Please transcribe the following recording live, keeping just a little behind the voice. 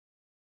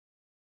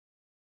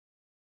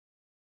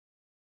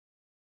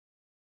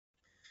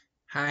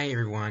Hi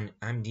everyone,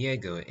 I'm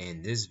Diego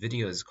and this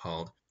video is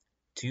called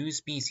Two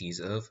Species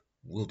of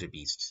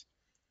Wildebeests.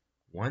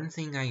 One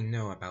thing I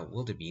know about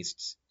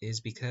wildebeests is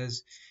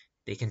because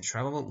they can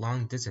travel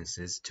long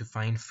distances to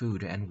find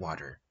food and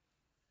water.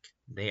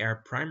 They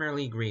are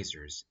primarily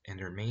grazers and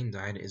their main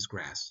diet is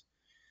grass.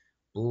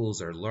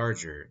 Bulls are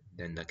larger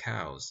than the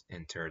cows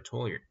and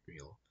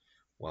territorial,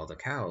 while the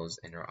cows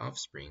and their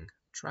offspring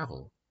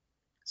travel.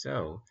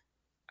 So,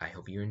 I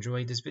hope you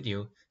enjoyed this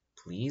video.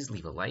 Please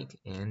leave a like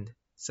and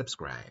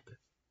subscribe.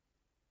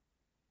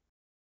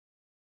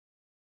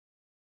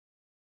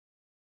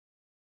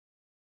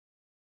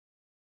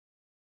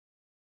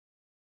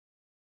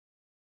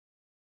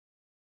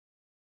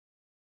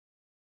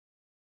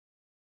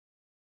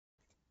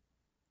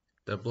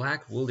 The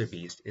black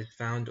wildebeest is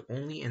found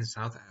only in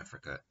South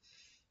Africa.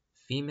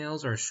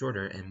 Females are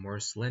shorter and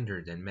more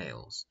slender than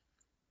males.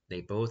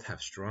 They both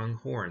have strong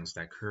horns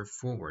that curve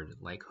forward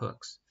like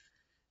hooks.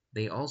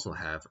 They also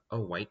have a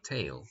white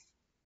tail.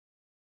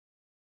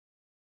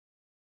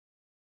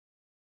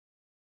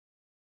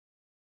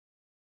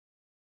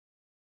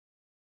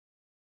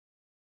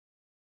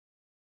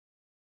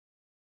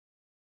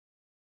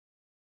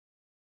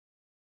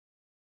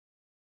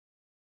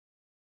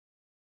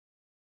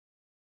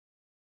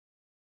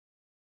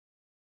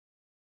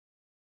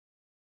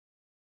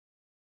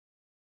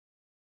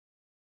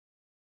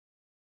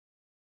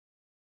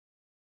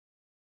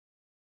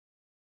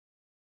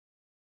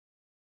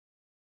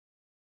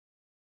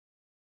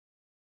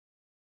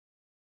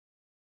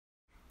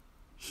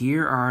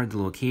 Here are the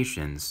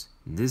locations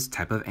this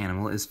type of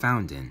animal is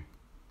found in.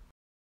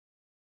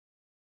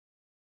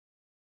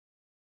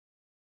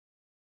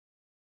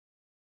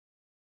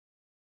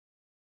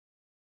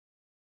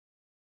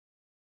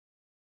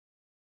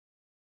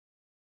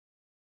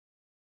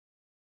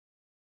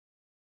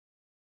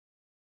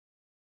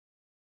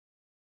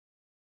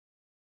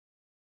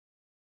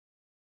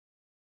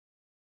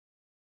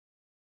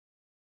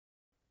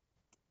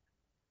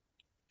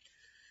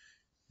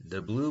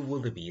 The blue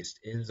wildebeest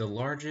is the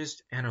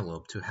largest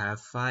antelope to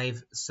have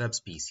 5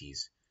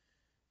 subspecies.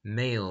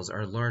 Males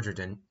are larger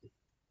than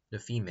the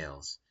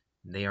females.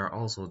 They are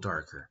also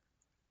darker.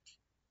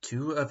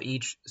 2 of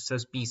each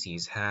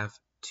subspecies have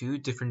 2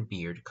 different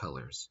beard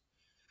colors,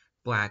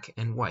 black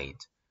and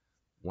white.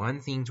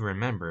 One thing to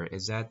remember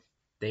is that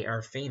they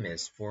are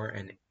famous for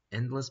an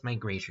endless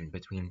migration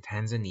between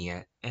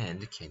Tanzania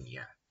and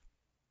Kenya.